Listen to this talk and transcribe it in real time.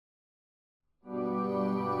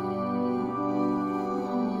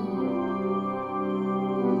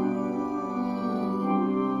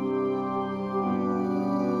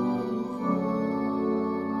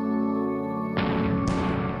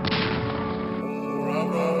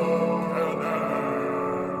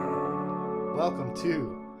welcome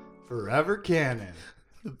to Forever Canon,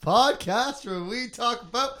 the podcast where we talk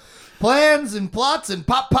about plans and plots and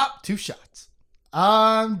pop two shots.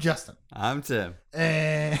 I'm Justin. I'm Tim.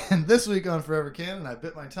 And this week on Forever Canon, I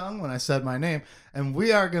bit my tongue when I said my name, and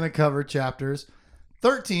we are going to cover chapters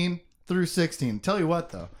 13 through 16. Tell you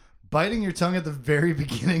what, though, biting your tongue at the very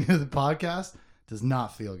beginning of the podcast does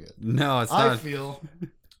not feel good. No, it's not. I feel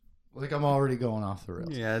like I'm already going off the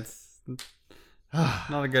rails. Yeah, it's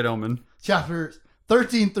not a good omen. Chapters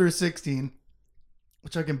 13 through 16,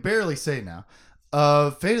 which I can barely say now,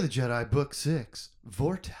 of Fate of the Jedi, Book 6,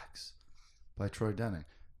 Vortex, by Troy Denning.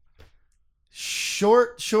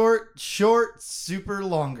 Short, super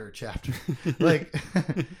longer chapter. Like,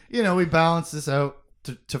 we balance this out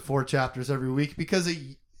to 4 chapters every week because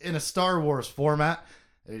in a Star Wars format,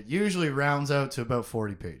 it usually rounds out to about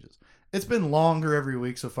 40 pages. It's been longer every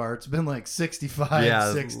week so far. It's been like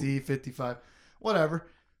 65, 60, 55, whatever.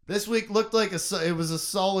 This week looked like it was a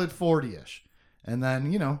solid 40-ish. And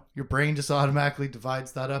then, your brain just automatically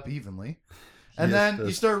divides that up evenly. And then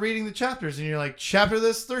you start reading the chapters and you're like, chapter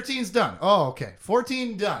 13's done. Oh, okay.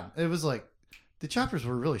 14 done. It was like, the chapters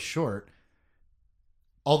were really short.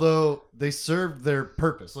 Although they served their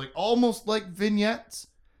purpose. Like almost like vignettes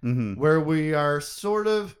where we are sort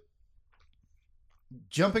of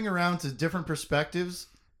jumping around to different perspectives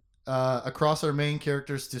across our main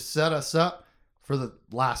characters to set us up for the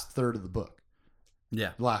last third of the book.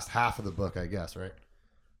 Yeah. The last half of the book, I guess, right?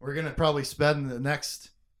 We're going to probably spend the next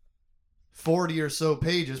 40 or so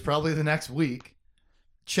pages, probably the next week,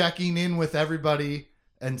 checking in with everybody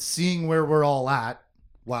and seeing where we're all at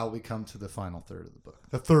while we come to the final third of the book.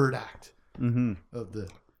 The third act of the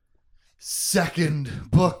second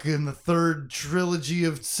book in the third trilogy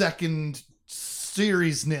of second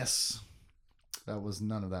seriesness.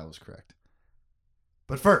 None of that was correct.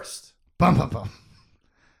 But first,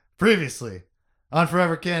 previously on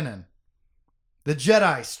Forever Canon, the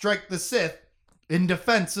Jedi strike the Sith in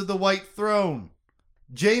defense of the White Throne.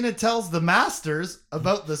 Jaina tells the Masters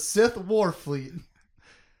about the Sith war fleet.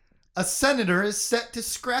 A senator is set to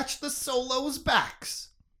scratch the Solos' backs.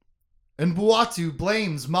 And Buatu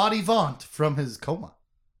blames Madi Vaunt from his coma.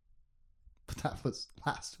 But that was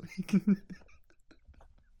last week.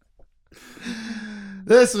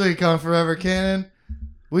 This week on Forever Canon,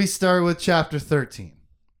 we start with chapter 13,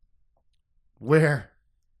 where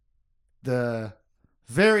the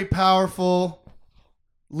very powerful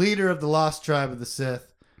leader of the Lost Tribe of the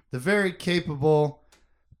Sith, the very capable,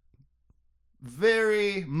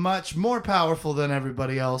 very much more powerful than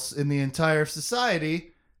everybody else in the entire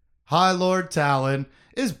society, High Lord Talon,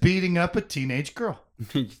 is beating up a teenage girl.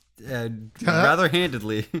 Rather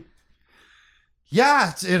handedly.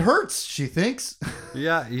 Yeah, it hurts, she thinks.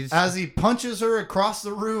 Yeah. As he punches her across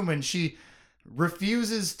the room and she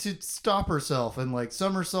refuses to stop herself and like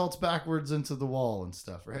somersaults backwards into the wall and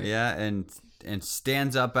stuff, right? Yeah, and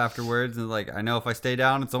stands up afterwards and like, I know if I stay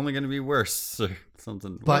down, it's only going to be worse or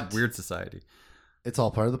something. But weird society. It's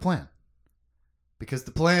all part of the plan. Because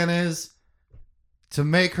the plan is to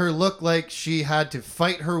make her look like she had to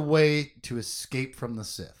fight her way to escape from the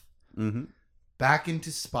Sith. Mm-hmm. Back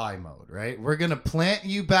into spy mode, right? We're going to plant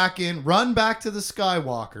you back in, run back to the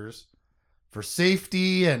Skywalkers for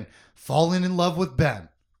safety and falling in love with Ben.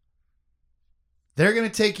 They're going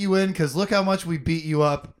to take you in because look how much we beat you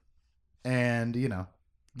up. And,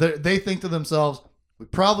 they think to themselves, we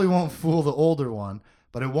probably won't fool the older one,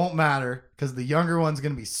 but it won't matter because the younger one's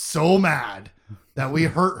going to be so mad that we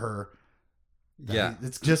hurt her. Yeah.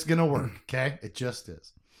 It's just going to work, okay? It just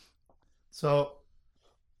is. So,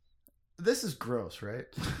 this is gross, right?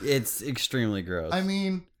 It's extremely gross. I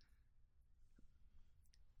mean,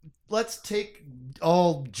 let's take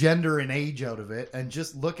all gender and age out of it and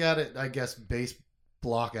just look at it, I guess, base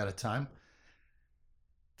block at a time.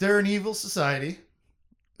 They're an evil society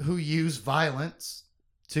who use violence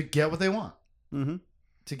to get what they want,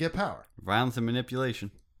 to get power. Violence and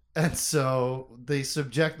manipulation. And so they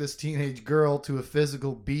subject this teenage girl to a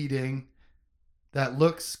physical beating that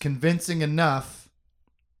looks convincing enough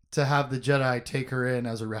to have the Jedi take her in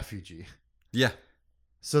as a refugee. Yeah.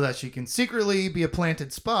 So that she can secretly be a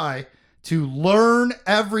planted spy to learn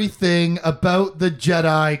everything about the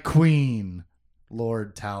Jedi Queen,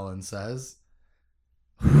 Lord Talon says.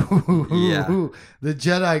 Yeah. The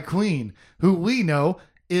Jedi Queen, who we know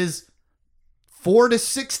is 4 to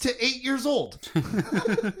 6 to 8 years old.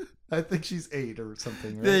 I think she's 8 or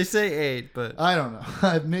something, right? They say 8, but I don't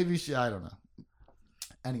know. Maybe I don't know.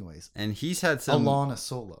 Anyways. And he's had some Alana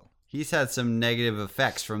Solo. He's had some negative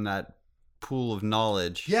effects from that pool of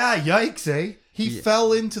knowledge. Yeah, yikes, eh? He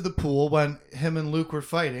fell into the pool when him and Luke were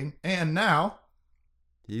fighting, and now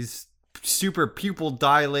he's super pupil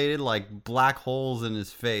dilated, like black holes in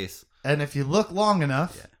his face. And if you look long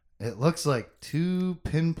enough, it looks like 2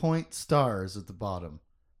 pinpoint stars at the bottom.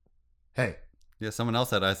 Hey, Yeah, someone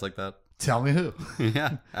else had eyes like that. tell me who.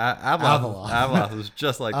 Yeah, Abeloth was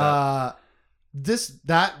just like that.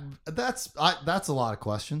 That's a lot of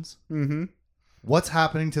questions. Mm-hmm. What's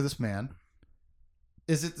happening to this man?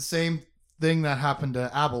 Is it the same thing that happened to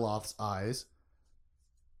Abeloth's eyes?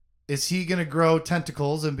 Is he going to grow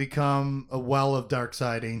tentacles and become a well of dark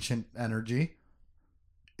side ancient energy?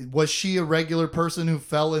 Was she a regular person who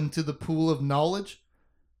fell into the pool of knowledge?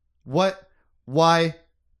 What? Why?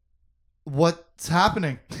 What's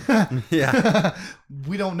happening? Yeah.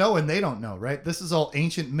 We don't know and they don't know, right? This is all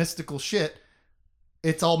ancient mystical shit.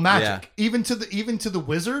 It's all magic. Yeah. Even to the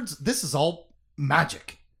wizards, this is all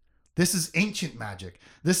magic. This is ancient magic.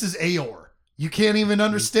 This is Aor. You can't even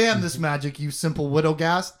understand this magic, you simple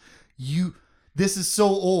widowgast. This is so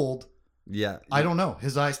old. Yeah. I don't know.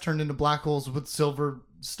 His eyes turned into black holes with silver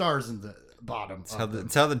stars in the bottom.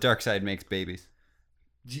 It's how the dark side makes babies.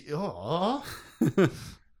 Oh.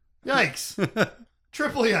 Yikes.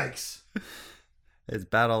 Triple yikes. It's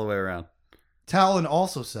bad all the way around. Talon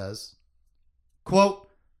also says, quote,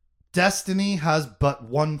 "Destiny has but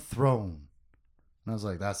one throne." And I was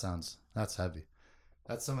like, that's heavy.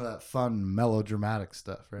 That's some of that fun melodramatic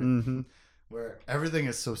stuff, right? Mm-hmm. Where everything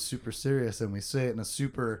is so super serious and we say it in a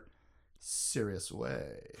super serious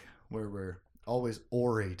way, where we're always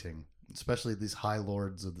orating, especially these high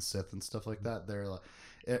lords of the Sith and stuff like that. They're like,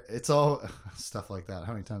 it's all stuff like that.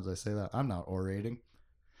 How many times did I say that? I'm not orating.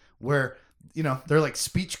 Where, they're like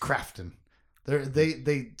speech crafting.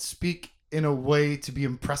 They speak in a way to be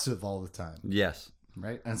impressive all the time. Yes.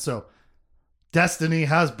 Right? And so, destiny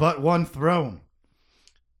has but one throne.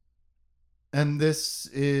 And this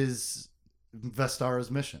is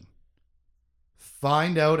Vestara's mission.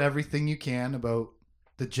 Find out everything you can about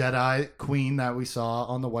the Jedi Queen that we saw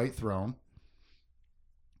on the White Throne.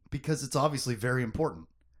 Because it's obviously very important.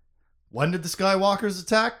 When did the Skywalkers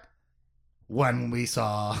attack? When we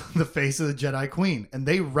saw the face of the Jedi Queen. And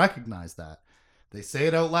they recognize that. They say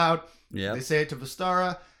it out loud. Yeah. They say it to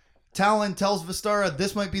Vestara. Talon tells Vestara,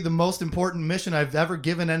 this might be the most important mission I've ever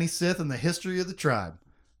given any Sith in the history of the tribe.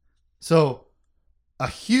 So, a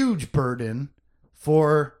huge burden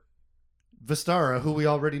for Vestara, who we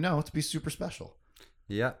already know to be super special.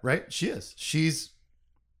 Yeah. Right? She is. She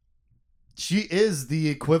is the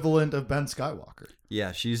equivalent of Ben Skywalker.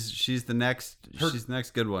 Yeah, she's the next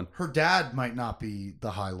good one. Her dad might not be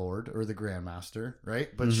the High Lord or the Grandmaster, right?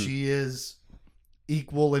 But she is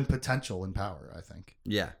equal in potential and power, I think.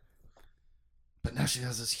 Yeah. But now she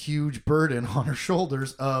has this huge burden on her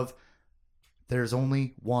shoulders of there's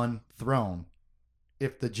only one throne.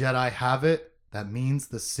 If the Jedi have it, that means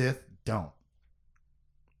the Sith don't.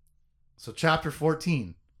 So chapter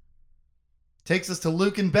 14 takes us to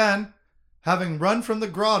Luke and Ben having run from the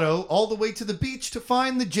grotto all the way to the beach to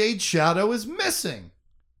find the Jade Shadow is missing.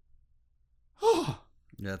 Oh,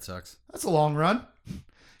 Yeah, it sucks. that's a long run.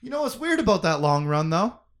 You know what's weird about that long run,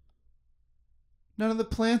 though? None of the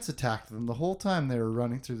plants attacked them the whole time they were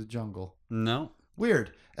running through the jungle. No.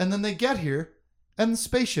 Weird. And then they get here, and the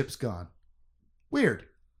spaceship's gone. Weird.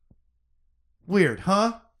 Weird,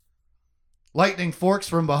 huh? Lightning forks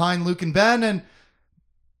from behind Luke and Ben, and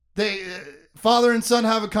they, father and son,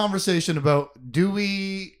 have a conversation about,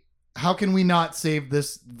 how can we not save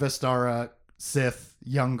this Vestara Sith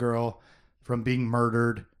young girl from being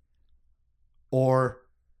murdered or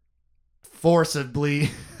forcibly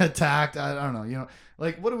attacked? I don't know.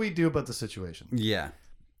 What do we do about the situation? Yeah.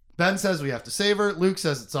 Ben says we have to save her. Luke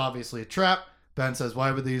says it's obviously a trap. Ben says,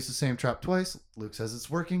 why would they use the same trap twice? Luke says it's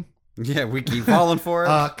working. Yeah, we keep falling for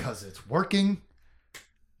it. Because it's working.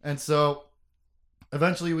 And so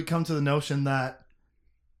eventually we come to the notion that,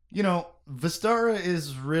 Vestara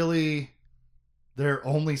is really their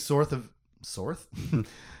only source of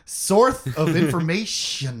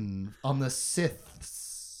information on the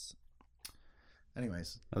Siths.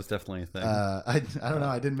 Anyways. That was definitely a thing. I don't know.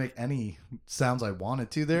 I didn't make any sounds I wanted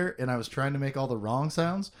to there, and I was trying to make all the wrong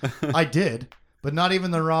sounds. I did, but not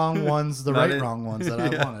even the wrong ones, wrong ones that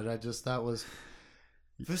I wanted. that was...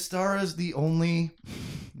 Vestara is the only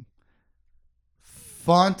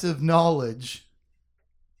font of knowledge.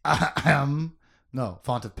 Font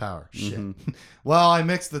of power. Shit. Mm-hmm. Well, I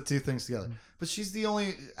mixed the two things together. But she's the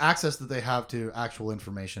only access that they have to actual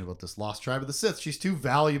information about this lost tribe of the Sith. She's too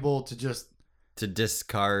valuable to just to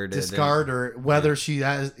discard or whether she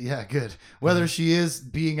has whether she is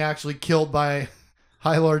being actually killed by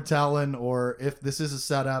High Lord Talon or if this is a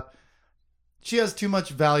setup. She has too much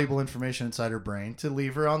valuable information inside her brain to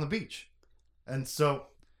leave her on the beach. And so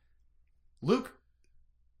Luke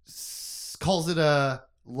calls it a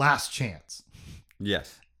last chance.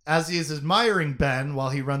 Yes. As he is admiring Ben while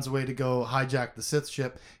he runs away to go hijack the Sith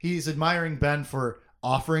ship, he's admiring Ben for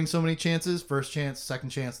offering so many chances, first chance, second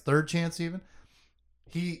chance, third chance even.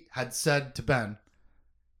 He had said to Ben,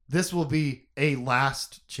 this will be a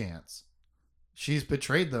last chance. She's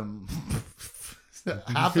betrayed them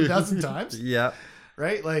half a dozen times. Yeah.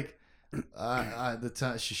 Right? Like, the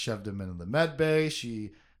time she shoved him into the med bay,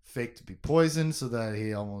 she faked to be poisoned so that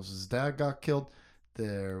his dad got killed.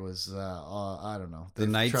 There was, I don't know. The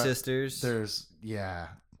Night Sisters. There's,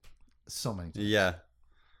 so many times. Yeah.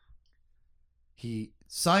 He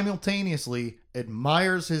simultaneously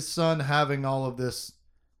admires his son having all of this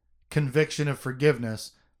conviction of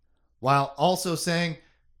forgiveness while also saying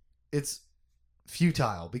it's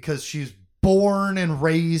futile because she's born and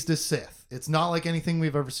raised a Sith. It's not like anything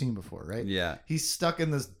we've ever seen before, right? Yeah. He's stuck in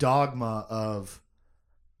this dogma of,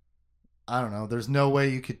 I don't know, there's no way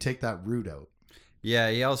you could take that root out. Yeah,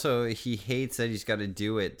 he hates that he's got to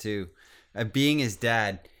do it too. Being his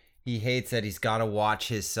dad, he hates that he's got to watch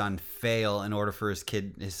his son fail in order for his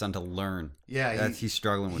son to learn. Yeah, he's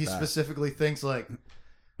struggling with he that. He specifically thinks like,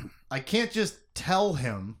 I can't just tell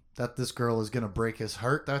him that this girl is going to break his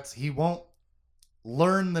heart. He won't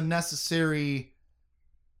learn the necessary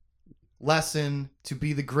lesson to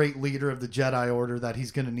be the great leader of the Jedi Order that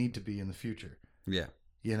he's going to need to be in the future. Yeah.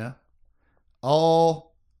 You know?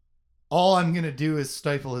 All I'm going to do is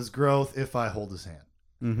stifle his growth if I hold his hand.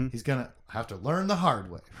 Mm-hmm. He's going to have to learn the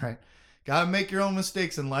hard way, right? Got to make your own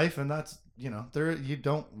mistakes in life, and that's, there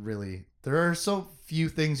are so few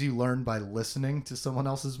things you learn by listening to someone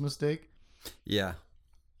else's mistake. Yeah.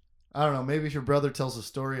 I don't know, maybe if your brother tells a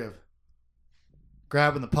story of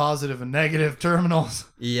grabbing the positive and negative terminals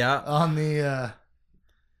on the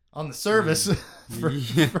service for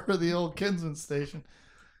the old Kinsman station.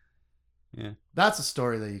 Yeah. That's a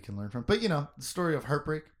story that you can learn from. But, the story of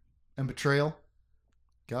heartbreak and betrayal,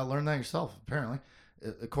 gotta learn that yourself, apparently.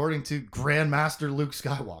 According to Grandmaster Luke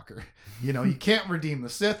Skywalker. You can't redeem the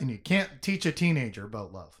Sith and you can't teach a teenager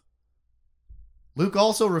about love. Luke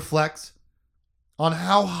also reflects on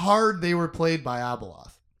how hard they were played by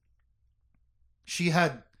Abeloth. She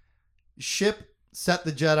had Ship set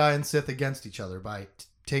the Jedi and Sith against each other by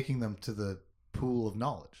taking them to the pool of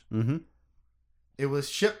knowledge. Mm-hmm. It was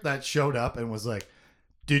Ship that showed up and was like,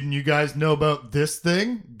 didn't you guys know about this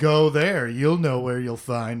thing? Go there. You'll know where you'll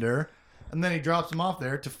find her. And then he drops him off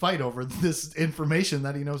there to fight over this information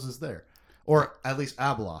that he knows is there. Or at least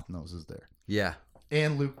Abeloth knows is there. Yeah.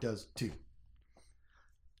 And Luke does too.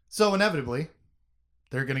 So inevitably,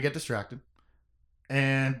 they're going to get distracted.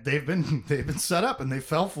 And they've been set up and they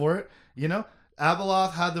fell for it.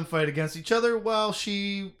 Abeloth had them fight against each other while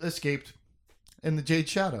she escaped in the Jade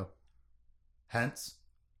Shadow. Hence,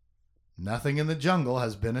 nothing in the jungle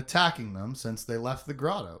has been attacking them since they left the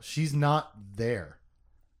grotto. She's not there.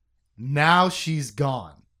 Now she's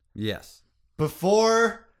gone. Yes.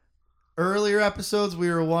 Before earlier episodes, we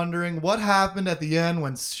were wondering what happened at the end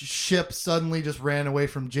when Ship suddenly just ran away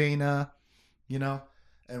from Jaina,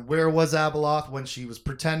 and where was Abeloth when she was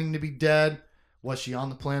pretending to be dead? Was she on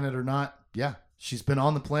the planet or not? Yeah, she's been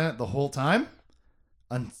on the planet the whole time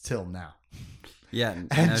until now. Yeah, and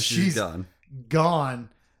now she's gone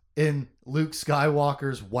in Luke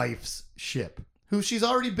Skywalker's wife's ship, who she's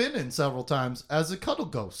already been in several times as a cuddle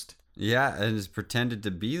ghost. Yeah, and has pretended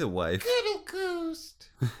to be the wife. Cuddle ghost.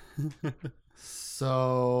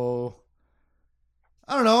 So,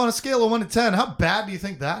 I don't know, on a scale of 1 to 10, how bad do you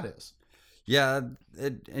think that is? Yeah,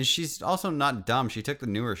 and she's also not dumb. She took the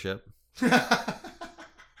newer ship.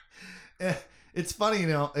 It's funny,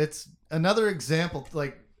 it's another example,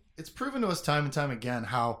 like, it's proven to us time and time again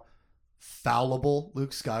how fallible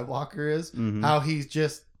Luke Skywalker is. Mm-hmm. How he's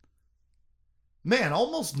just,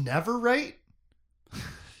 almost never right.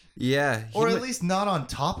 Yeah. Or at least not on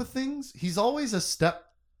top of things. He's always a step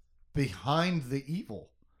behind the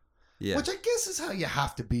evil. Yeah. Which I guess is how you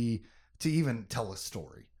have to be to even tell a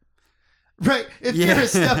story. Right? If you're a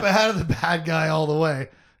step ahead of the bad guy all the way,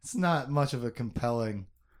 it's not much of a compelling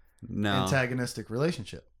antagonistic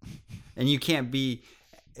relationship. And you can't be...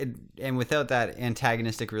 And without that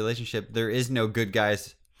antagonistic relationship, there is no good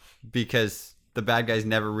guys because the bad guys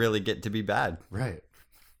never really get to be bad. Right.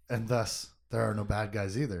 And thus, there are no bad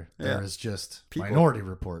guys either. There is just people. Minority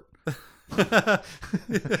Report. And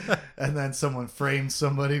then someone frames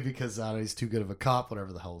somebody because he's too good of a cop,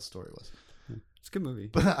 whatever the hell the story was. It's a good movie.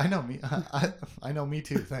 But I know me. I know me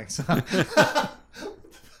too. Thanks. What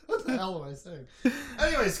the hell am I saying?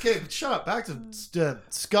 Anyways, okay, shut up. Back to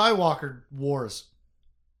Skywalker Wars.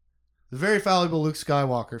 The very valuable Luke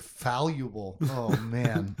Skywalker. Valuable. Oh,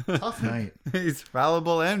 man. Tough night. He's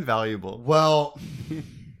fallible and valuable. Well,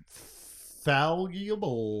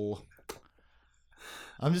 valuable.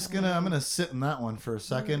 I'm gonna sit in that one for a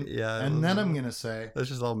second. Yeah. And then I'm gonna say That's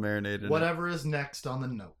just all marinated. whatever is next on the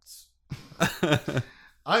notes.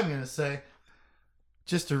 I'm gonna say,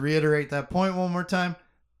 just to reiterate that point one more time,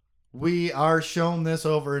 we are shown this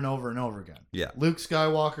over and over and over again. Yeah. Luke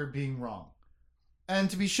Skywalker being wrong. And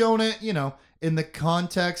to be shown it, in the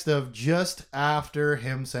context of just after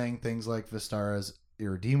him saying things like Vistara's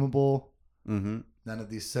irredeemable, Mm-hmm. none of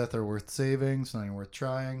these Sith are worth saving, it's not even worth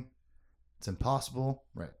trying, it's impossible.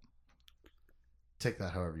 Right. Take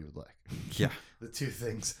that however you would like. Yeah. The two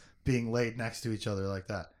things being laid next to each other like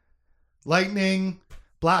that. Lightning,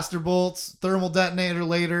 blaster bolts, thermal detonator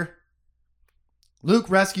later. Luke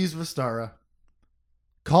rescues Vistara,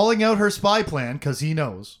 calling out her spy plan because he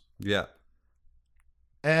knows. Yeah.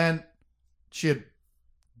 And she had,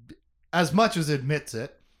 as much as admits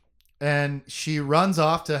it, and she runs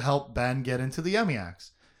off to help Ben get into the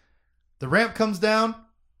Emiacs. The ramp comes down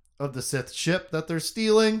of the Sith ship that they're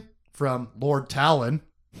stealing from Lord Talon.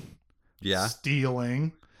 Yeah.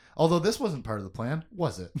 Stealing. Although this wasn't part of the plan,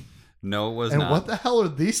 was it? No, it was And not. what the hell are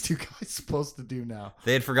these two guys supposed to do now?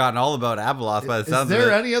 They had forgotten all about Abeloth by the Is sounds of there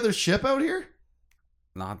it. any other ship out here?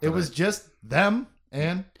 Not It that was just them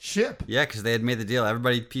and ship. Yeah, because they had made the deal.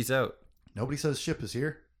 Everybody, peace out. Nobody says ship is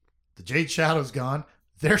here. The Jade Shadow's gone.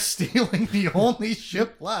 They're stealing the only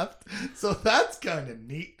ship left. So that's kind of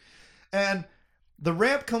neat. And the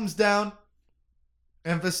ramp comes down,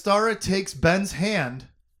 and Vistara takes Ben's hand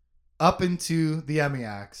up into the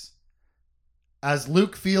Emiacs as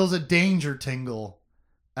Luke feels a danger tingle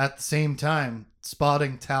at the same time,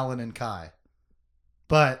 spotting Talon and Kai.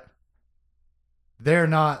 But they're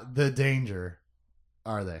not the danger,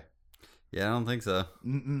 are they? Yeah, I don't think so.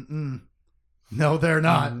 No, they're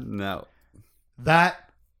not. No. That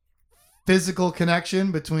physical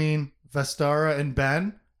connection between Vistara and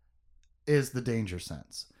Ben is the danger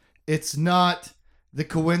sense. It's not the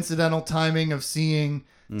coincidental timing of seeing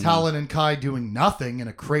Talon and Kai doing nothing in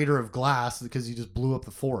a crater of glass because he just blew up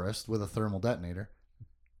the forest with a thermal detonator.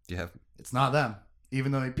 Yeah. It's not them.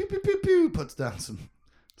 Even though he pew, pew, pew, pew, puts down some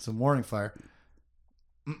warning fire.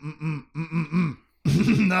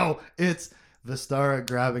 No, it's Vistara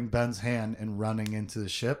grabbing Ben's hand and running into the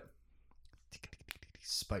ship.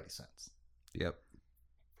 Spidey sense. Yep.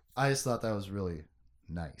 I just thought that was really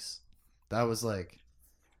nice. That was like,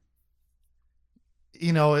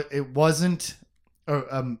 it wasn't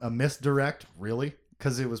a misdirect, really,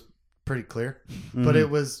 because it was pretty clear. But it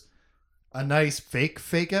was a nice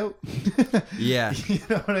fake out. Yeah. You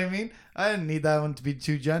know what I mean? I didn't need that one to be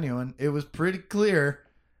too genuine. It was pretty clear.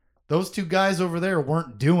 Those two guys over there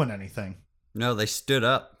weren't doing anything. No, they stood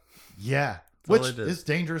up. Yeah. all Which they did. is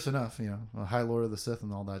dangerous enough, a High Lord of the Sith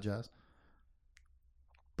and all that jazz.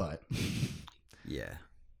 But Yeah.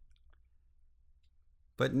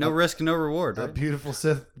 But no risk, no reward, a right? beautiful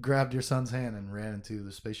Sith grabbed your son's hand and ran into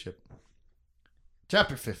the spaceship.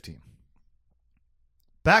 Chapter 15.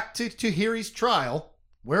 Back to Tahiri's trial,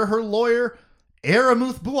 where her lawyer,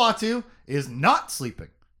 Aramuth Buatu, is not sleeping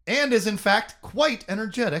and is in fact quite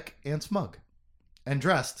energetic and smug and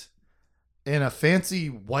dressed in a fancy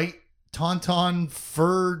white tauntaun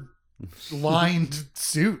fur lined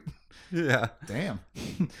suit. Yeah. Damn.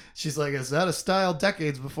 She's like, is that a style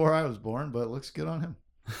decades before I was born, but it looks good on him.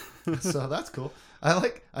 So that's cool.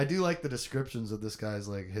 I do like the descriptions of this guy's,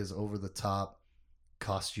 like, his over the top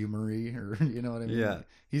costumery, or you know what I mean? Yeah.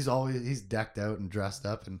 He's decked out and dressed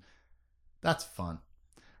up, and that's fun.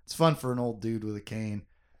 It's fun for an old dude with a cane.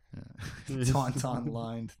 Tauntaun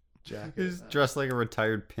lined jacket. He's dressed like a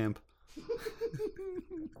retired pimp.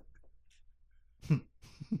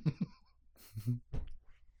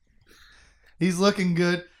 He's looking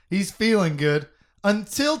good. He's feeling good.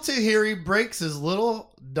 Until Tahiri breaks his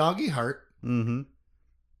little doggy heart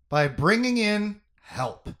by bringing in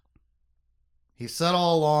help. He said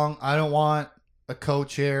all along, I don't want a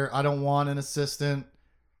co-chair. I don't want an assistant.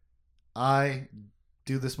 I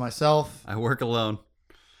do this myself. I work alone.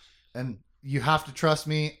 And you have to trust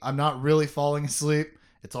me. I'm not really falling asleep.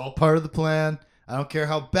 It's all part of the plan. I don't care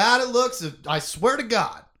how bad it looks. I swear to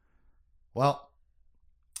God. Well,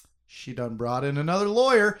 she done brought in another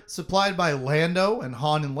lawyer supplied by Lando and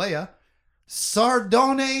Han and Leia.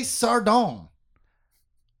 Sardone Sardone.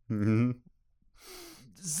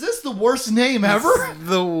 Is this the worst name ever? It's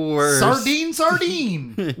the worst.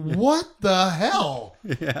 Sardine. What the hell?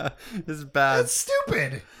 Yeah, it's bad. That's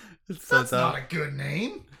stupid. It's so That's dumb. not a good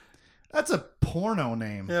name. That's a porno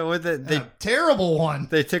name. Yeah, what A terrible one.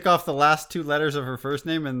 they took off the last 2 letters of her first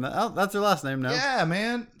name, and that's her last name now. Yeah,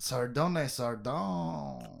 man. Sardone,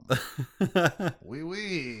 sardon. Oui,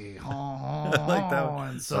 oui. I like that one.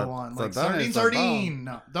 And so on. Like Sardone, sardine, sardine.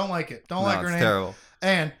 No, don't like it. Don't like her it's name. terrible.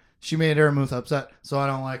 And she made Aramuth upset, so I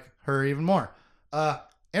don't like her even more.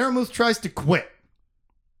 Aramuth tries to quit.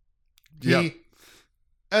 He, Yep.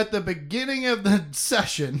 at the beginning of the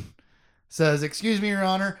session, says, "Excuse me, Your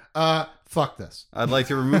Honor, fuck this. I'd like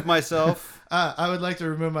to remove myself. I would like to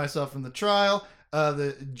remove myself from the trial."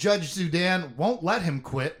 The Judge Sudan won't let him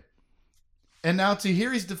quit. And now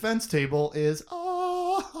Tahiri's defense table is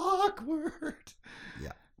awkward.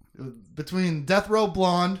 Yeah. Between Death Row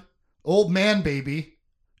Blonde, Old Man Baby,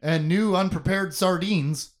 and New Unprepared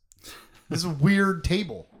Sardines, this is a weird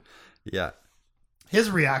table. Yeah.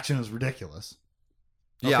 His reaction is ridiculous.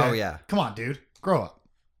 Yeah, Okay? oh yeah. Come on, dude. Grow up.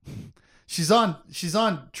 She's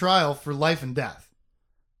on trial for life and death.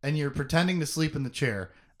 And you're pretending to sleep in the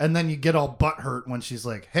chair. And then you get all butthurt when she's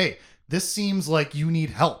like, "Hey, this seems like you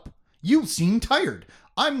need help. You seem tired.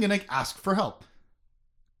 I'm going to ask for help."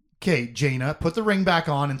 Okay, Jaina, put the ring back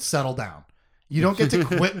on and settle down. You don't get to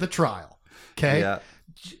quit the trial. Okay? Yeah.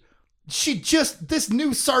 This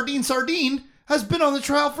new sardine has been on the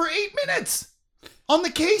trial for 8 minutes. On the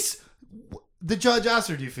case, the judge asked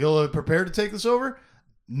her, "Do you feel prepared to take this over?"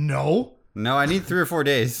 No. No, I need 3 or 4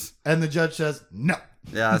 days. And the judge says, "No.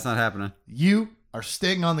 Yeah, that's not happening. You are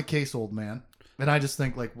staying on the case, old man." And I just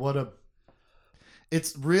think, like,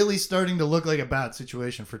 it's really starting to look like a bad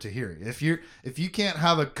situation for Tahiri. If you can't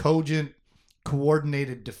have a cogent,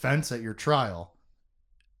 coordinated defense at your trial,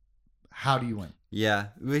 how do you win? Yeah.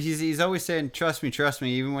 He's always saying, trust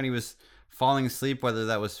me, even when he was falling asleep, whether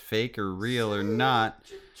that was fake or real or not.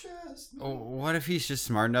 What if he's just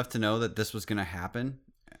smart enough to know that this was going to happen?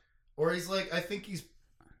 Or he's like, I think he's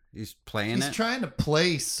playing it. He's trying to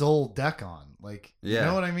play Soul Dekon. Like, you Yeah.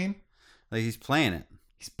 know what I mean? Like, he's playing it.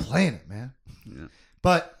 He's playing it, man. Yeah.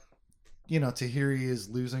 But, Tahiri is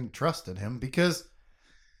losing trust in him because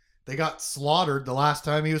they got slaughtered the last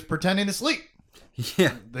time he was pretending to sleep.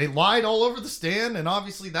 Yeah. They lied all over the stand, and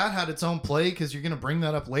obviously that had its own play because you're going to bring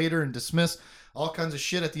that up later and dismiss all kinds of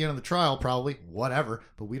shit at the end of the trial, probably. Whatever,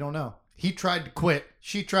 but we don't know. He tried to quit.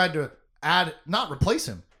 She tried to not replace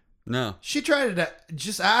him. No. She tried to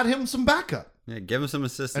just add him some backup. Yeah, give him some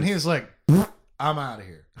assistance. And he was like, "I'm out of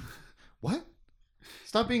here." What?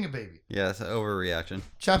 Stop being a baby. Yeah, it's an overreaction.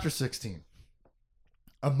 Chapter 16.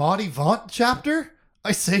 A Maudie Vaunt chapter?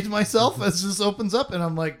 I say to myself as this opens up, and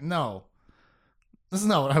I'm like, no. This is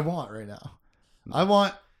not what I want right now. I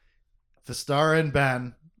want Vistara and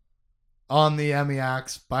Ben on the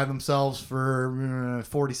Emiax by themselves for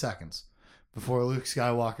 40 seconds before Luke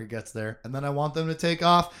Skywalker gets there. And then I want them to take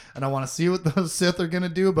off, and I want to see what those Sith are going to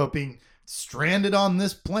do about being stranded on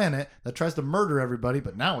this planet that tries to murder everybody,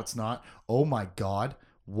 but now it's not. Oh my God.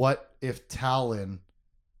 What if Talon...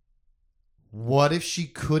 What if she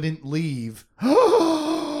couldn't leave?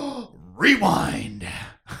 Rewind.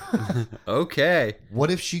 Okay.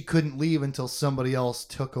 What if she couldn't leave until somebody else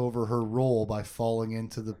took over her role by falling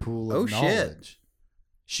into the pool of knowledge? Shit.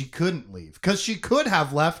 She couldn't leave because she could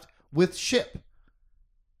have left with Ship.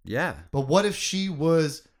 Yeah. But what if she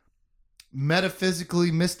was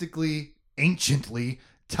metaphysically, mystically, anciently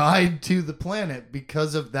tied to the planet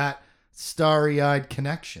because of that starry-eyed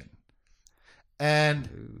connection?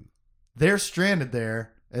 And they're stranded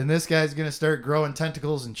there, and this guy's going to start growing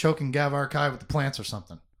tentacles and choking Gavar Kai with the plants or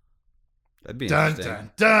something. That'd be Dun,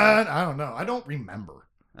 interesting. dun, dun. I don't know. I don't remember.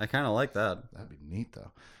 I kind of like that. That'd be neat,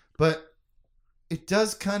 though. But it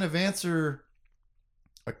does kind of answer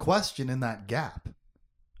a question in that gap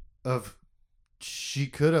of she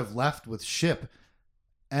could have left with Ship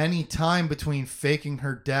any time between faking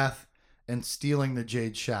her death and stealing the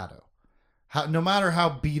Jade Shadow. No matter how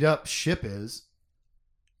beat up Ship is,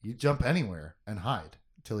 you jump anywhere and hide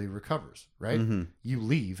until he recovers, right? Mm-hmm. You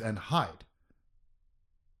leave and hide.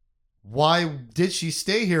 Why did she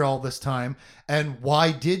stay here all this time? And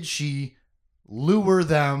why did she lure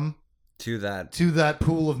them To that. to that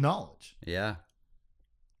pool of knowledge? Yeah.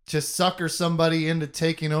 To sucker somebody into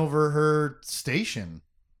taking over her station.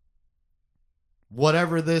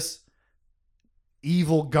 Whatever this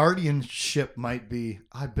evil guardianship might be.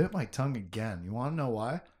 I bit my tongue again. You want to know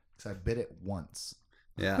why? Because I bit it once.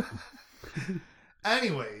 Yeah.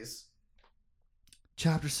 Anyways,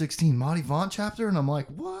 chapter 16, Maudie Vaunt chapter, and I'm like,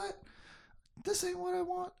 what? This ain't what I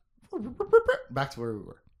want. Back to where we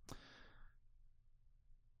were.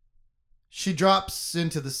 She drops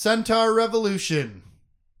into the Centaur Revolution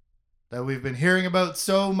that we've been hearing about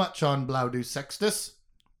so much on Blaudu Sextus.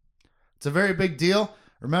 It's a very big deal.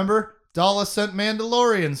 Remember, Dalla sent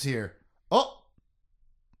Mandalorians here. Oh,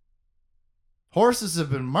 horses have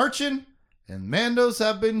been marching and Mandos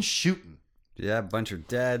have been shooting. Yeah, a bunch are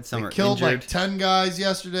dead. Some They are killed injured. like 10 guys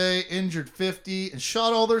yesterday, injured 50, and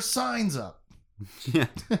shot all their signs up. Yeah.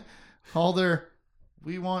 All their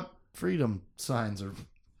 "we want freedom" signs, or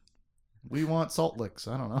 "we want salt licks."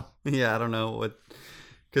 I don't know. Yeah, I don't know what,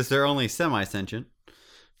 because they're only semi-sentient,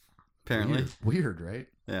 apparently. Weird, right?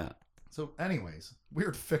 Yeah. So, anyways,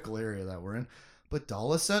 weird fickle area that we're in. But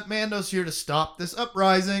Dalla sent Mandos here to stop this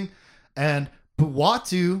uprising, and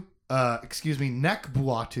Buatu, Nek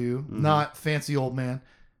Buatu, not fancy old man,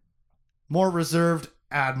 more reserved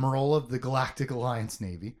admiral of the Galactic Alliance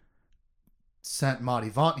Navy, sent Madi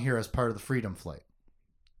Vaunt here as part of the Freedom Flight.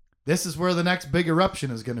 This is where the next big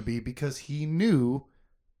eruption is going to be, because he knew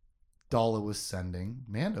Dalla was sending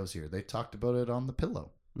Mandos here. They talked about it on the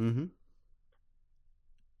pillow. Mm-hmm.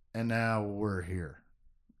 And now we're here.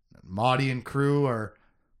 Madi and crew are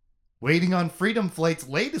waiting on Freedom Flight's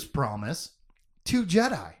latest promise. 2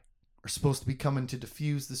 Jedi are supposed to be coming to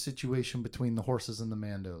defuse the situation between the horses and the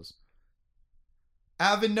Mandos.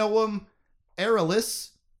 Avinoam Eralis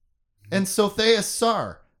and Sothea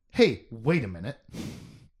Sar. Hey, wait a minute.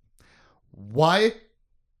 Why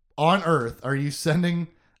on earth are you sending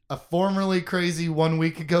a formerly crazy 1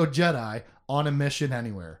 week ago Jedi on a mission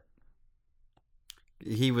anywhere?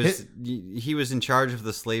 He was in charge of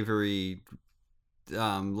the slavery,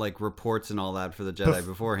 like reports and all that for the Jedi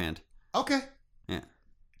beforehand. Okay. Yeah.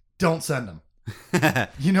 Don't send him.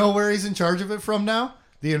 You know where he's in charge of it from now?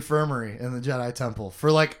 The infirmary in the Jedi Temple.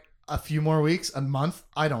 For like a few more weeks, a month,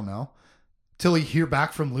 I don't know. Till we hear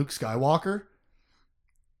back from Luke Skywalker.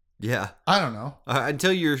 Yeah. I don't know.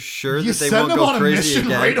 Until you're sure You that they send won't him go on a crazy mission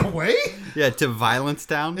again. right away? Yeah, to Violence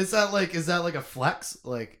Town. Is that like a flex?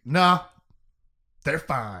 Like, nah, they're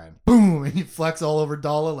fine. Boom, and he flex all over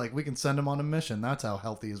Dalla. Like, we can send him on a mission. That's how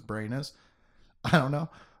healthy his brain is. I don't know,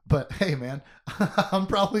 but hey, man, I'm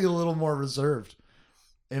probably a little more reserved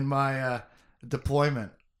in my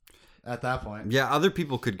deployment at that point. Yeah, other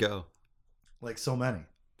people could go. Like so many.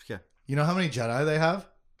 Yeah. You know how many Jedi they have?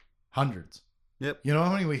 Hundreds. Yep. You know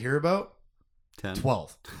how many we hear about? 10.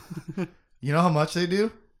 12. You know how much they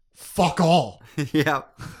do? Fuck all. Yeah.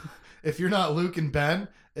 If you're not Luke and Ben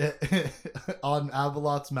on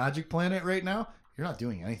Avalot's magic planet right now, you're not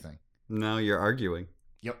doing anything. No, you're arguing.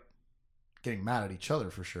 Yep. Getting mad at each other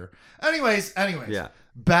for sure. Anyways. Yeah.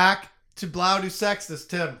 Back to Blau du Sextus,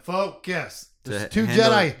 Tim. Focus. There's To 2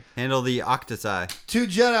 handle, Jedi. Handle the Octosi. 2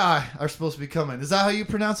 Jedi are supposed to be coming. Is that how you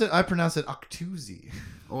pronounce it? I pronounce it Octuzi.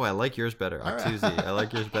 Oh, I like yours better. All right. Octusi. I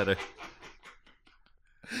like yours better.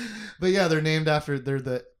 But yeah, they're named after, they're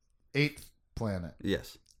the 8th planet.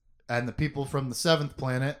 Yes. And the people from the 7th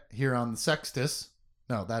planet here on the Sextus,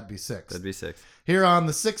 no, that'd be 6th. That'd be 6. Here on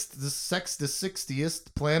the Sextus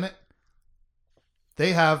 60th planet,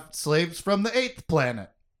 they have slaves from the 8th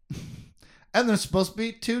planet. And there's supposed to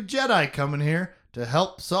be 2 Jedi coming here to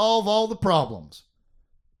help solve all the problems.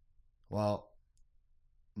 Well,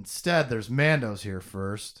 instead, there's Mandos here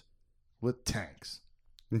first with tanks.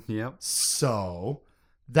 Yep. So,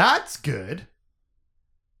 that's good.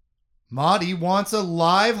 Madi wants a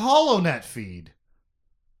live HoloNet feed.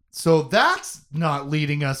 So that's not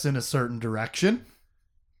leading us in a certain direction.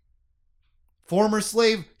 Former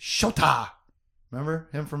slave Shota. Remember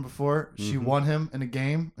him from before? She Mhm. won him in a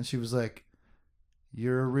game and she was like,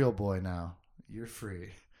 "You're a real boy now. You're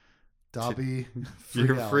free. Dobby,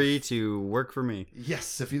 You're elf." free to work for me.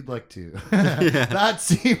 Yes, if you'd like to. Yeah. That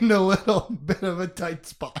seemed a little bit of a tight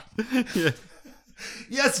spot. Yeah.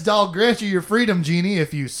 Yes, I'll grant you your freedom, Genie,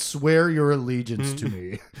 if you swear your allegiance to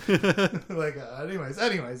me. Anyways.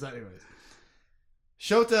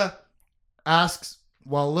 Shota asks,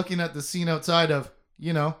 while looking at the scene outside of,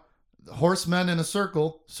 horsemen in a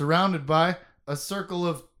circle, surrounded by a circle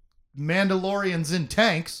of Mandalorians in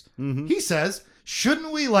tanks, Mhm. he says,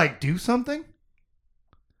 shouldn't we, do something?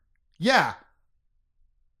 Yeah.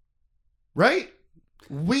 Right?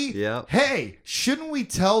 Yep. Hey, shouldn't we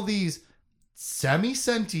tell these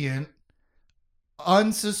semi-sentient,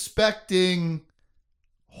 unsuspecting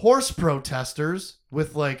horse protesters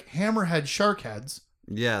with hammerhead shark heads?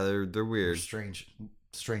 Yeah, they're They're weird. strange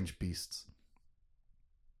beasts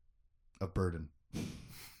of burden,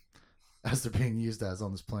 as they're being used as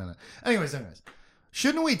on this planet. Anyways,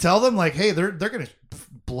 shouldn't we tell them hey, they're gonna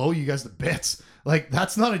blow you guys to bits?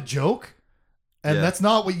 That's not a joke. And Yeah. that's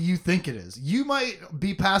not what you think it is. You might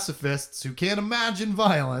be pacifists who can't imagine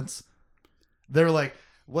violence. They're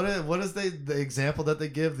what is the example that they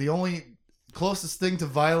give? The only closest thing to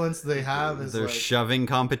violence they have is They're like, shoving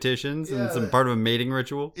competitions and Yeah. some part of a mating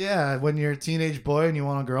ritual. yeah, when you're a teenage boy and you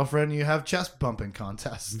want a girlfriend, you have chest bumping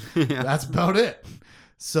contests. Yeah. That's about it.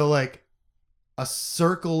 So like a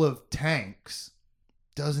circle of tanks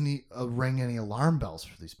doesn't ring any alarm bells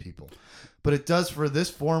for these people, but it does for this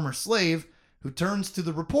former slave who turns to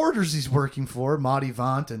the reporters he's working for, Maudie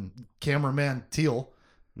Vaunt and cameraman Teal,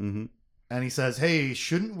 Mm-hmm. and he says, "Hey,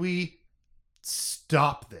 shouldn't we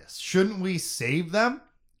stop this? Shouldn't we save them?"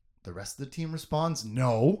 The rest of the team responds,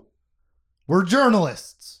 "No, we're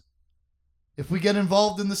journalists. If we get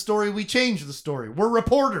involved in the story, we change the story. We're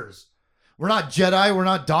reporters. We're not Jedi. We're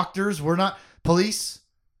not doctors. We're not police."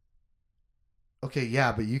 Okay,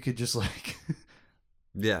 yeah, but you could just like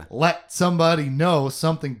Yeah. let somebody know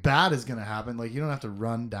something bad is going to happen. Like, you don't have to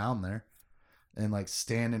run down there and like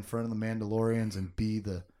stand in front of the Mandalorians and be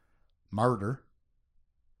the martyr.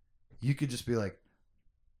 You could just be like,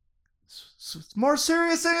 "It's more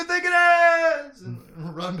serious than you think it is,"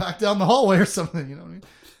 and run back down the hallway or something. You know what I mean?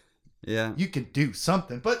 Yeah. You can do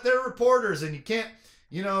something, but they're reporters and you can't,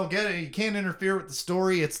 get it. You can't interfere with the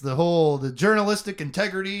story. It's the journalistic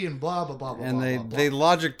integrity and blah, blah, blah, blah, And blah, they blah, blah. they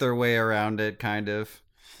logic their way around it, kind of,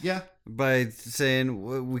 Yeah. by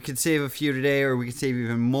saying we could save a few today, or we could save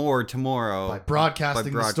even more tomorrow. By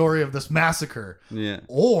broadcasting the story of this massacre. Yeah.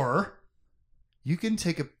 Or you can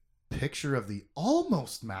take a picture of the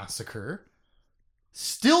almost massacre,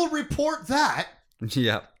 still report that,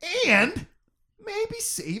 Yeah. and maybe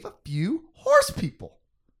save a few horse people.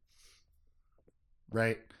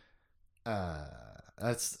 Right? I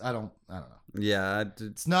don't know. Yeah.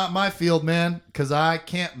 It's not my field, man, because I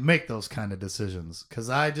can't make those kind of decisions, because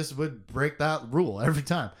I just would break that rule every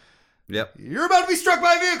time. Yep. You're about to be struck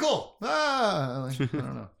by a vehicle. I don't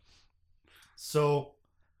know. So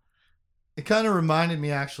it kind of reminded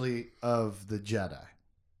me actually of the Jedi.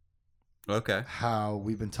 Okay. How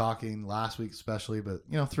we've been talking last week, especially, but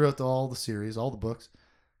throughout all the series, all the books,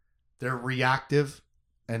 they're reactive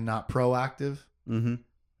and not proactive. Mm-hmm.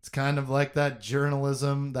 It's kind of like that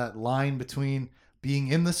journalism, that line between being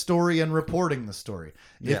in the story and reporting the story.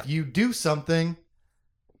 Yeah. If you do something,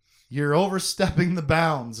 you're overstepping the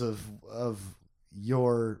bounds of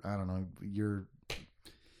your, I don't know, your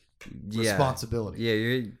responsibility.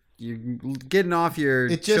 Yeah. You're getting off your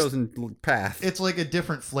It just- chosen path. It's like a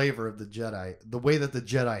different flavor of the Jedi, the way that the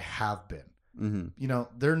Jedi have been.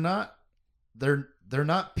 Mm-hmm. They're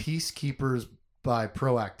not peacekeepers by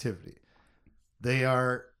proactivity.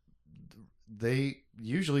 They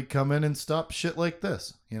usually come in and stop shit like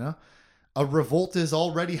this. A revolt is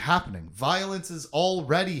already happening. Violence is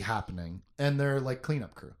already happening, and they're like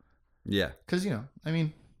cleanup crew. Yeah. Because, you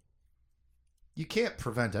can't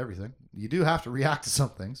prevent everything. You do have to react to some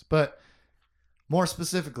things, but more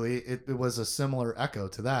specifically, it was a similar echo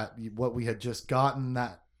to that. What we had just gotten,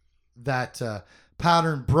 that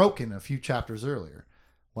pattern broken a few chapters earlier,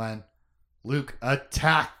 when Luke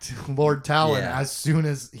attacked Lord Talon Yeah. as soon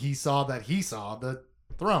as he saw the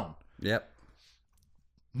throne. Yep.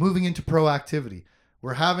 Moving into proactivity.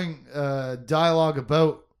 We're having dialogue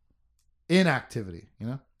about inactivity.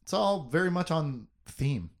 It's all very much on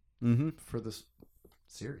theme Mm-hmm. for this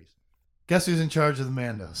series. Guess who's in charge of the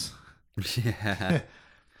Mandos? Yeah.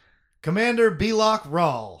 Commander Belok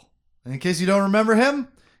Ral. And in case you don't remember him,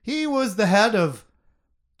 he was the head of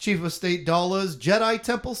Chief of State Dalla's Jedi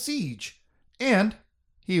Temple siege. And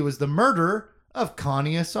he was the murderer of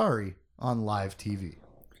Connie Asari on live TV.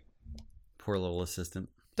 Poor little assistant.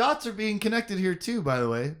 Dots are being connected here too, by the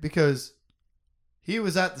way, because he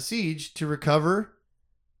was at the siege to recover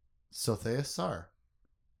Sothea Sar,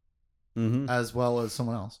 Mm-hmm. as well as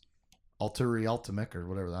someone else. Alturi Ultimic or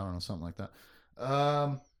whatever, I don't know, something like that.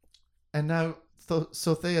 And now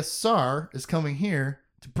Sothea Sar is coming here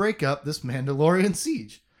to break up this Mandalorian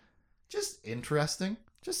siege. Just interesting.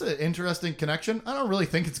 Just an interesting connection. I don't really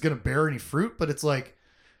think it's going to bear any fruit, but it's like,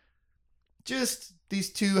 just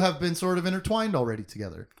these two have been sort of intertwined already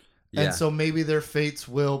together. Yeah. And so maybe their fates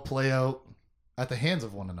will play out at the hands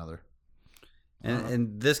of one another.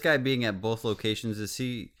 And this guy being at both locations, is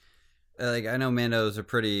he, like, I know Mandos are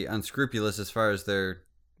pretty unscrupulous as far as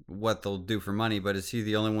what they'll do for money, but is he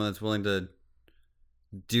the only one that's willing to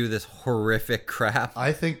do this horrific crap?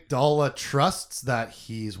 I think Dalla trusts that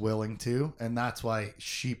he's willing to, and that's why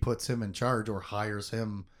she puts him in charge or hires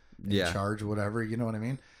him in charge, whatever. You know what I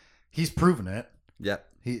mean? He's proven it. Yep.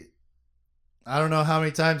 I don't know how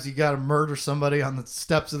many times you got to murder somebody on the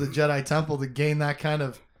steps of the Jedi Temple to gain that kind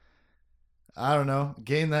of, I'm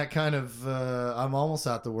almost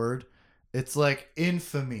out the word. It's like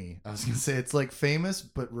infamy. I was going to say it's like famous,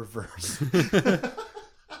 but reverse.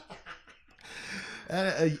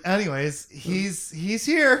 Anyways, he's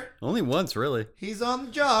here. Only once, really. He's on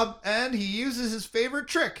the job, and he uses his favorite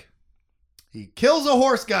trick. He kills a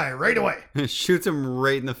horse guy right away. Shoots him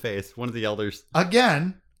right in the face. One of the elders.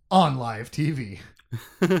 Again, on live TV.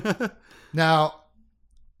 Now,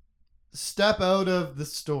 step out of the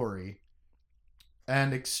story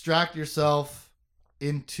and extract yourself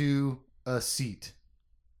into a seat.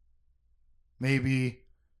 Maybe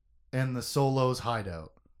in the Solo's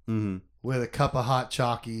hideout with a cup of hot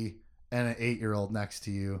chalky and an 8-year-old next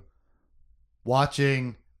to you,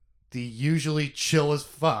 watching the usually chill as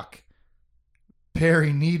fuck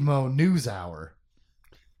Perry Needmo News Hour.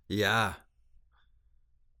 Yeah.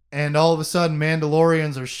 And all of a sudden,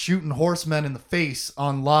 Mandalorians are shooting horsemen in the face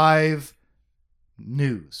on live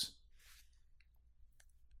news.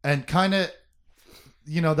 And kind of,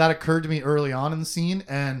 that occurred to me early on in the scene.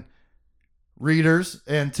 And readers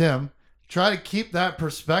and Tim, try to keep that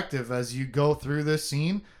perspective as you go through this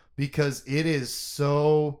scene, because it is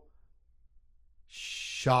so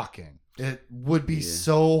shocking. It would be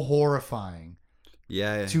so horrifying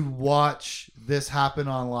to watch this happen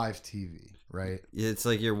on live TV. Right. It's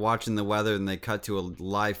like you're watching the weather and they cut to a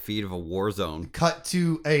live feed of a war zone. Cut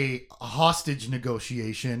to a hostage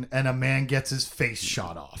negotiation and a man gets his face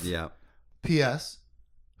shot off. Yeah. P.S.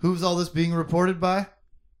 Who's all this being reported by?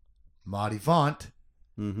 Madi Vaunt.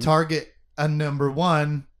 Target a number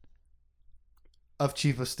 1 of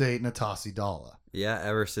Chief of State Natasi Dalla. Yeah,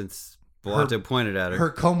 ever since Blanto pointed at her. Her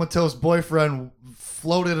comatose boyfriend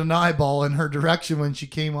floated an eyeball in her direction when she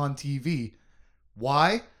came on TV.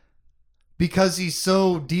 Why? Because he's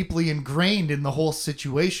so deeply ingrained in the whole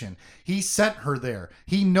situation. He sent her there.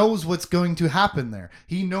 He knows what's going to happen there.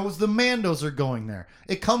 He knows the Mandos are going there.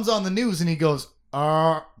 It comes on the news and he goes,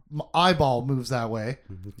 my eyeball moves that way.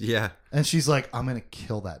 Yeah. And she's like, I'm going to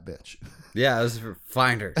kill that bitch. Yeah, it was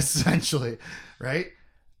find her. Essentially, right?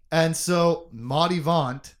 And so Madi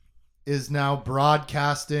Vaunt is now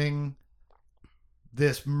broadcasting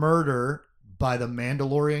this murder by the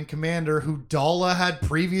Mandalorian commander who Dalla had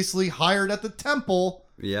previously hired at the temple.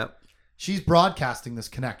 Yep. She's broadcasting this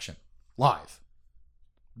connection live.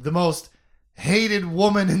 The most hated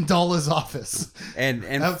woman in Dalla's office. And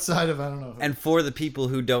outside of, I don't know. And for the people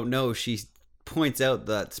who don't know, she points out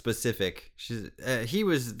that specific. He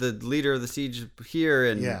was the leader of the siege here.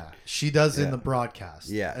 And yeah, she does in the broadcast.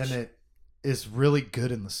 Yeah. And it is really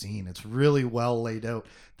good in the scene. It's really well laid out.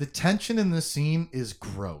 The tension in this scene is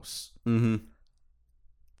gross.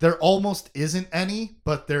 There almost isn't any,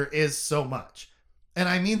 but there is so much. And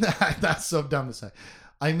I mean that's so dumb to say.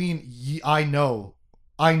 I mean, I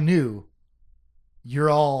knew you're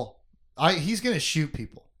all, he's going to shoot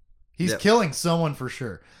people. He's killing someone for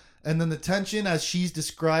sure. And then the tension as she's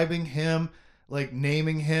describing him, like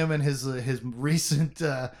naming him and his recent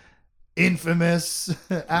infamous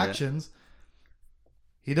actions.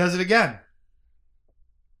 He does it again.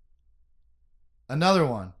 Another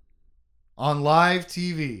one. On live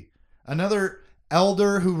TV, another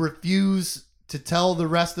elder who refused to tell the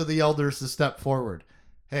rest of the elders to step forward.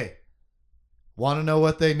 Hey, want to know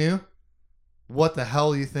what they knew? What the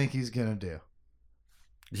hell do you think he's going to do?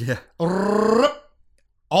 Yeah.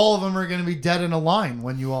 All of them are going to be dead in a line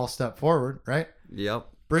when you all step forward, right? Yep.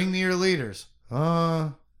 Bring me your leaders.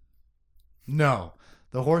 No.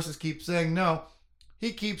 The horses keep saying no.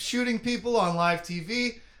 He keeps shooting people on live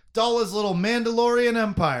TV. Dalla's little Mandalorian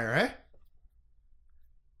empire, eh?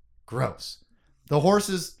 Gross. The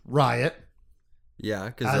horses riot. Yeah,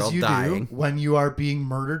 because they're all dying. As you do when you are being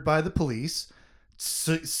murdered by the police.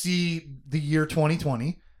 See the year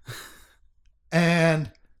 2020. And,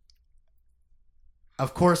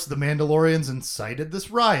 of course, the Mandalorians incited this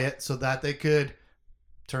riot so that they could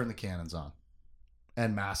turn the cannons on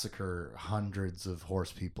and massacre hundreds of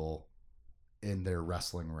horse people in their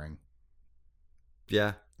wrestling ring.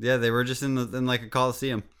 Yeah. Yeah, they were just in like a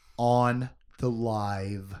coliseum. On the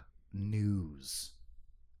live news.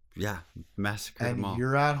 Yeah, massacred them all. And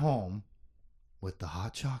you're at home with the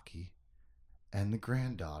hot chalky and the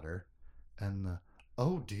granddaughter and the,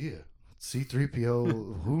 oh dear,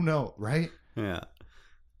 C-3PO, who knows, right? Yeah.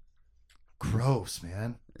 Gross,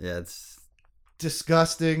 man. Yeah, it's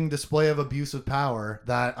disgusting display of abuse of power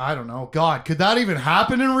that, I don't know, God, could that even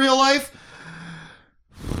happen in real life?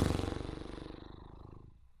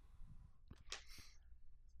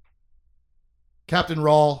 Captain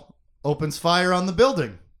Rawl opens fire on the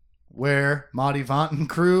building where Madi Vaunt and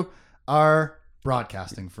crew are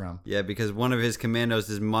broadcasting from. Yeah, because one of his commandos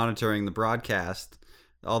is monitoring the broadcast,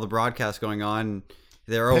 all the broadcasts going on.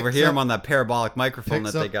 They're overhear him on that parabolic microphone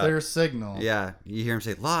that they got. Their signal. Yeah, you hear him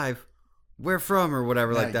say live, where from, or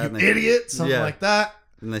whatever like that. You idiot, something like that.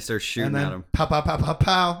 And they start shooting and then at him. pow, pow, pow, pow,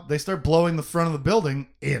 pow. They start blowing the front of the building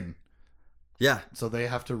in. Yeah. So they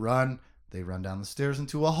have to run. They run down the stairs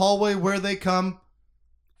into a hallway where they come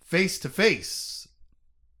face to face.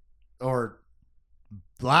 Or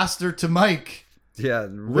blaster to Mike. Yeah,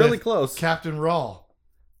 really with close. Captain Rawl.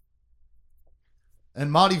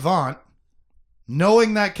 And Maudie Vaughn,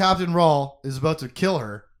 knowing that Captain Rawl is about to kill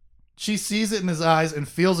her, she sees it in his eyes and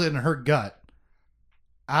feels it in her gut.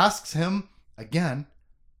 Asks him again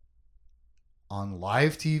on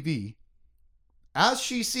live TV, as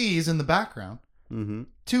she sees in the background, Mm-hmm.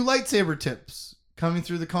 2 lightsaber tips coming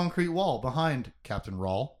through the concrete wall behind Captain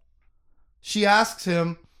Rawl. She asks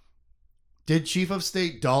him, did Chief of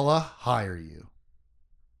State Dalla hire you?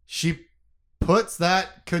 She puts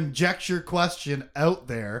that conjecture question out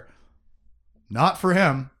there, not for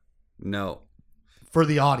him, No, for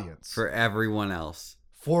the audience, for everyone else.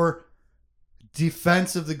 for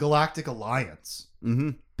defense of the Galactic Alliance, Mm-hmm.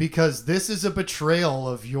 because this is a betrayal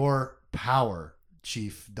of your power,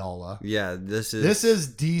 Chief Dalla. Yeah, this This is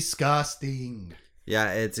disgusting.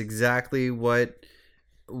 Yeah, it's exactly what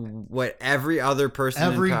every other person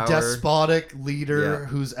Every in power, despotic leader Yeah.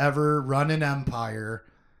 who's ever run an empire.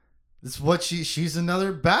 It's what she's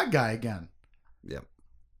another bad guy again. Yep.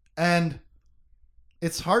 And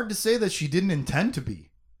it's hard to say that she didn't intend to be.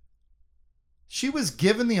 She was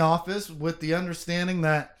given the office with the understanding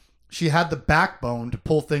that she had the backbone to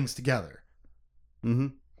pull things together. Mm-hmm.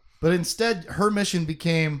 But instead, her mission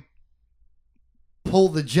became pull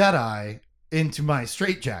the Jedi into my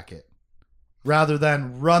straitjacket rather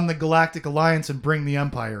than run the Galactic Alliance and bring the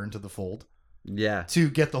Empire into the fold Yeah. to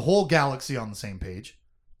get the whole galaxy on the same page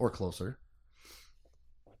or closer.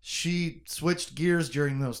 She switched gears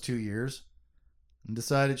during those 2 years and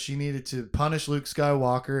decided she needed to punish Luke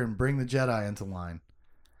Skywalker and bring the Jedi into line.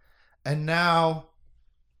 And now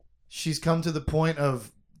she's come to the point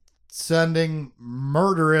of sending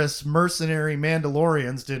murderous mercenary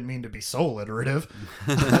Mandalorians, didn't mean to be so alliterative,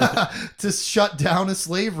 to shut down a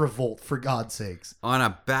slave revolt, for God's sakes. On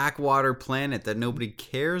a backwater planet that nobody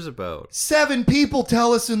cares about. 7 people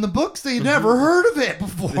tell us in the books they never heard of it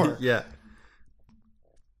before. Yeah.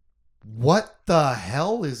 What the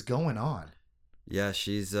hell is going on? Yeah,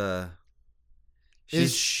 she's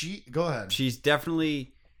Is she? Go ahead. she's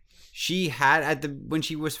definitely, she had when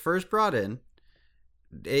she was first brought in,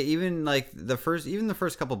 even like the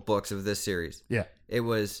first couple books of this series, Yeah. it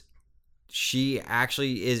was, she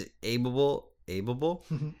actually is able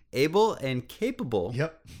and capable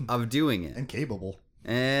Yep. of doing it, And capable.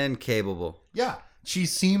 and capable. Yeah. She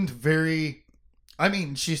seemed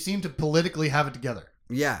she seemed to politically have it together.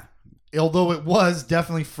 Yeah. Although it was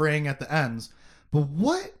definitely fraying at the ends. But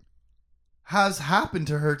what has happened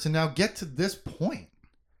to her to now get to this point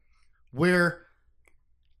where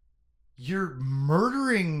you're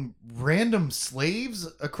murdering random slaves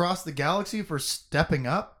across the galaxy for stepping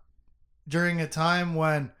up during a time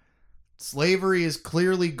when slavery is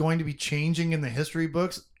clearly going to be changing in the history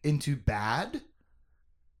books into bad?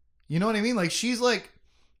 You know what I mean? Like, she's like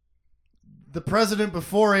the president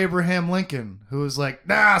before Abraham Lincoln, who was like,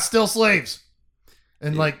 nah, still slaves.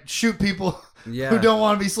 And like shoot people Yeah. who don't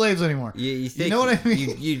want to be slaves anymore. You think, know what I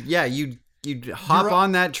mean? You'd hop You're-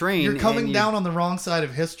 on that train. You're coming and down on the wrong side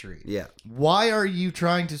of history. Yeah. Why are you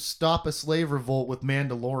trying to stop a slave revolt with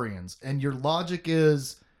Mandalorians? And your logic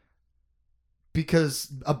is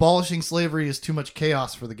because abolishing slavery is too much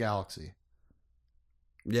chaos for the galaxy.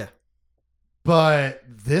 Yeah. But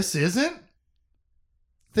this isn't?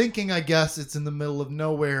 Thinking, I guess, it's in the middle of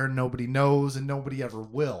nowhere, nobody knows, and nobody ever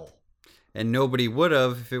will. And nobody would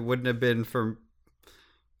have if it wouldn't have been for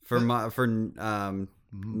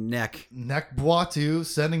Neck. Nek Boatu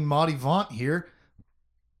sending Maudie Vaughn here.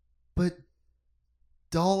 But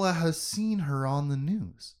Dalla has seen her on the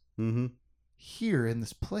news Mm-hmm. here in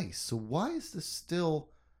this place. So why is this still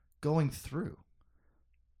going through?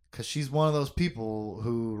 Because she's one of those people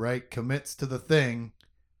who, right, commits to the thing.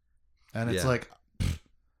 And it's Yeah. like,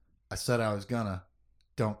 I said I was gonna.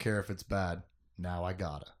 Don't care if it's bad. Now I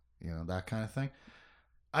gotta. You know, that kind of thing.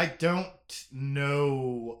 I don't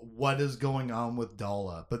know what is going on with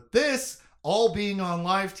Dalla, but this all being on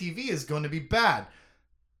live TV is going to be bad.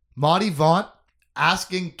 Maudie Vaughn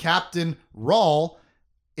asking Captain Rawl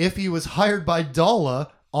if he was hired by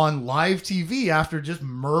Dalla on live TV after just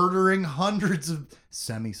murdering hundreds of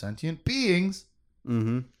semi-sentient beings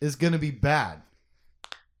Mm-hmm. is going to be bad.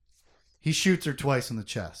 He shoots her twice in the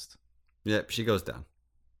chest. Yep, she goes down.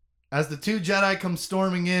 As the 2 Jedi come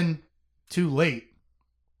storming in too late,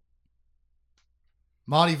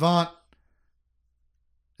 Maudie Vaughn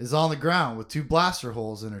is on the ground with 2 blaster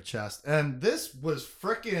holes in her chest. And this was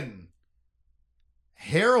frickin'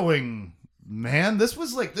 harrowing, man. This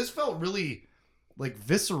felt really like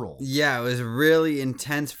visceral. Yeah, it was really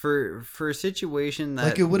intense for a situation that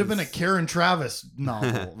Like it would have been a Karen Travis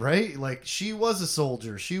novel, right? Like she was a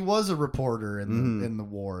soldier, she was a reporter in the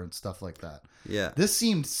war and stuff like that. Yeah. This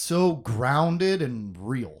seemed so grounded and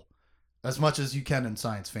real, as much as you can in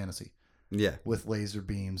science fantasy, Yeah. with laser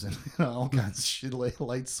beams and all kinds of shit, like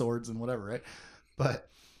light swords and whatever, right? But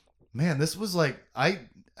man, this was like, I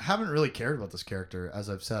haven't really cared about this character, as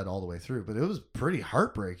I've said all the way through, but it was pretty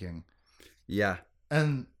heartbreaking. Yeah.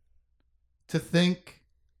 And to think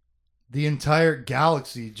the entire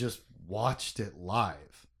galaxy just watched it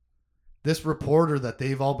live. This reporter that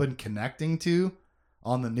they've all been connecting to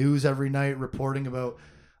on the news every night, reporting about,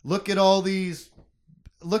 look at all these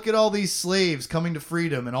slaves coming to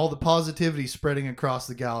freedom and all the positivity spreading across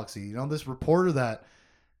the galaxy. You know, this reporter that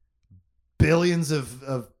billions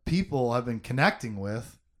of people have been connecting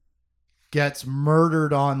with gets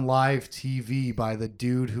murdered on live TV by the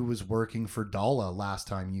dude who was working for Dala last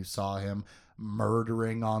time you saw him,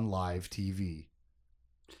 murdering on live TV.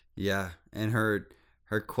 Yeah. And her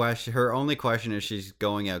only question is she's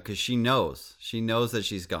going out because she knows that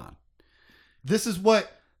she's gone. This is what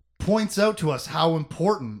points out to us how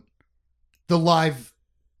important the live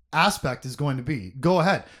aspect is going to be. Go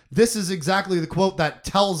ahead. This is exactly the quote that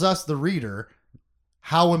tells us, the reader,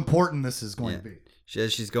 how important this is going to be.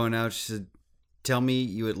 As she's going out, she said, "Tell me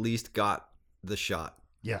you at least got the shot."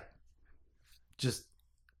 Yeah. Just,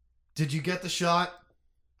 did you get the shot?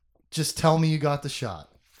 Just tell me you got the shot.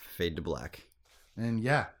 Fade to black. And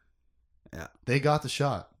yeah, they got the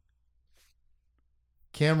shot.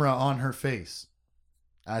 Camera on her face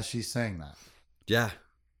as she's saying that. Yeah.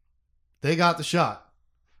 They got the shot.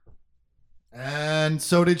 And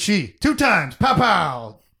so did she. 2 times. Pow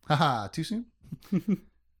pow. Haha. Too soon?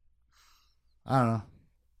 I don't know.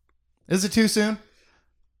 Is it too soon?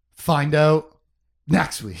 Find out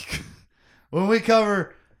next week when we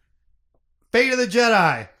cover Fate of the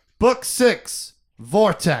Jedi, Book 6,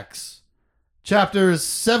 Vortex, chapters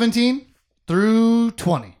 17 through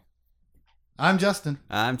 20. I'm Justin.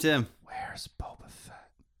 I'm Tim. Where's Boba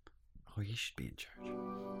Fett? Oh, you should be in charge.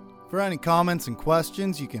 For any comments and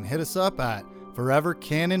questions, you can hit us up at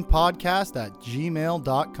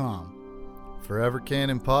forevercanonpodcast@gmail.com. Forever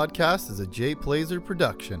Canon Podcast is a Jay Plazer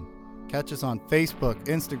production. Catch us on Facebook,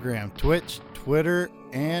 Instagram, Twitch, Twitter,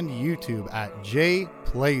 and YouTube at Jay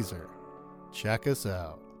Plazer. Check us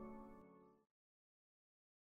out.